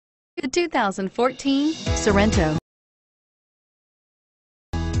The 2014 Sorento.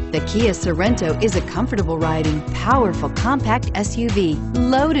 The Kia Sorento is a comfortable riding, powerful compact SUV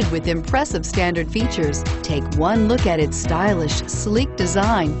loaded with impressive standard features. Take one look at its stylish, sleek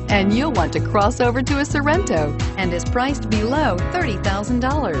design and you'll want to cross over to a Sorento, and is priced below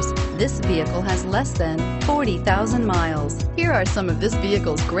 $30,000. This vehicle has less than 40,000 miles. Here are some of this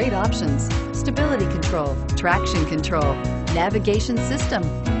vehicle's great options: stability control, traction control, navigation system,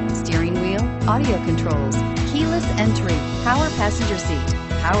 steering wheel audio controls, keyless entry, power passenger seat,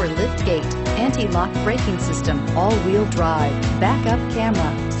 power lift gate, anti-lock braking system, all-wheel drive, backup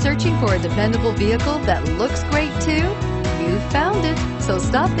camera. Searching for a dependable vehicle that looks great too? You found it, so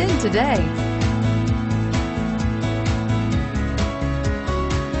stop in today.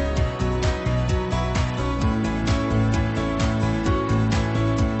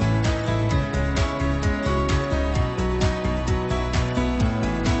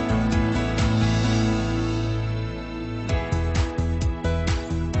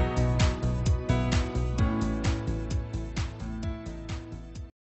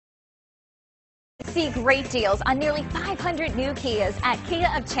 See great deals on nearly 500 new Kias at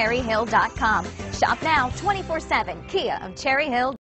KiaofCherryHill.com. Shop now 24/7. Kia of Cherry Hill.